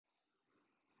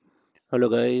Hello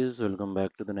guys, welcome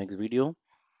back to the next video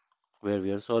where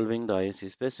we are solving the ISC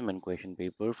specimen question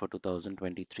paper for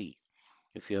 2023.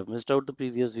 If you have missed out the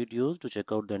previous videos, to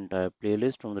check out the entire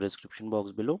playlist from the description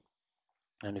box below.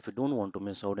 And if you don't want to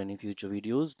miss out any future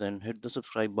videos, then hit the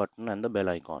subscribe button and the bell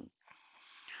icon.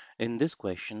 In this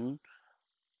question,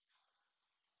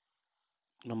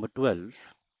 number 12,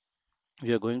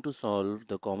 we are going to solve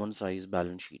the common size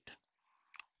balance sheet.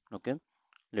 Okay,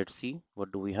 let's see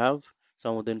what do we have.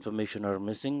 Some of the information are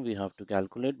missing. We have to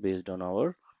calculate based on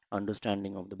our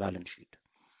understanding of the balance sheet.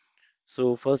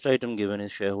 So first item given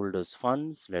is shareholders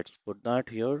funds. Let's put that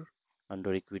here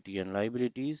under equity and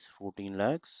liabilities, 14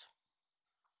 lakhs.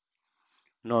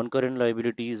 Non-current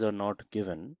liabilities are not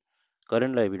given.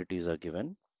 Current liabilities are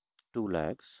given, 2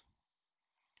 lakhs.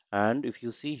 And if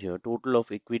you see here, total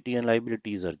of equity and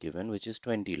liabilities are given, which is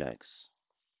 20 lakhs.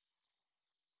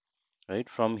 Right?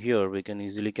 From here, we can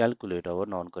easily calculate our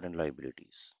non-current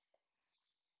liabilities.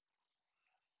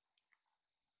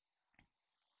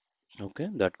 Okay,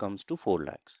 that comes to 4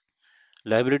 lakhs.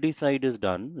 Liability side is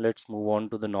done. Let's move on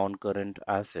to the non-current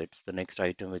assets, the next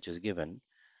item which is given,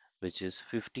 which is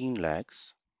 15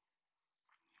 lakhs.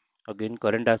 Again,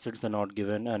 current assets are not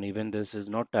given, and even this is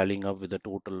not tallying up with the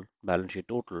total balance sheet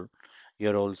total.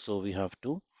 Here also we have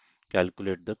to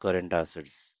calculate the current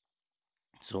assets.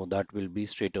 So that will be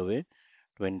straight away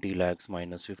 20 lakhs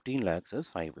minus 15 lakhs is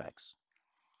 5 lakhs.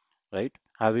 Right?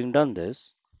 Having done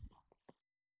this,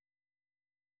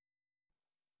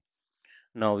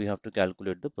 now we have to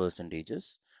calculate the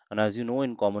percentages. And as you know,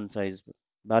 in common size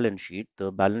balance sheet,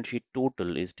 the balance sheet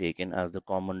total is taken as the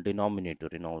common denominator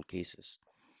in all cases.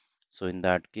 So in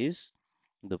that case,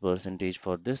 the percentage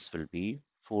for this will be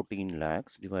 14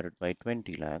 lakhs divided by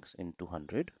 20 lakhs into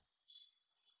 100,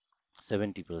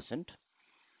 70%.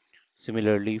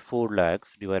 Similarly, 4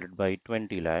 lakhs divided by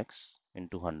 20 lakhs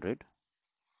into 100,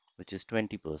 which is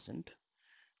 20%.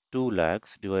 2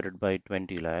 lakhs divided by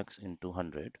 20 lakhs into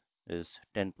 100 is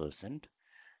 10%.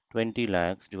 20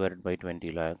 lakhs divided by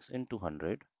 20 lakhs into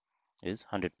 100 is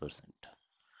 100%.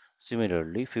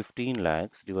 Similarly, 15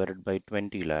 lakhs divided by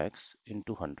 20 lakhs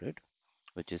into 100,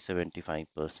 which is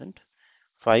 75%.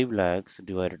 5 lakhs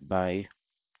divided by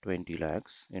 20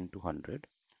 lakhs into 100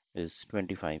 is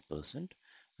 25%.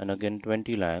 And again,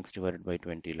 20 lakhs divided by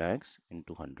 20 lakhs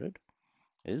into 100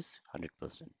 is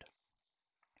 100%.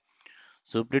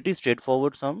 So pretty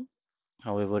straightforward sum.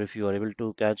 However, if you are able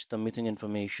to catch the missing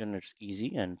information, it's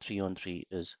easy and 3 on 3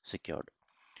 is secured.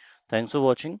 Thanks for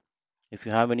watching. If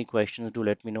you have any questions, do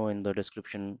let me know in the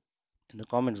description in the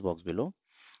comments box below.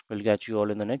 We'll catch you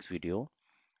all in the next video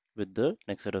with the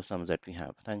next set of sums that we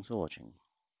have. Thanks for watching.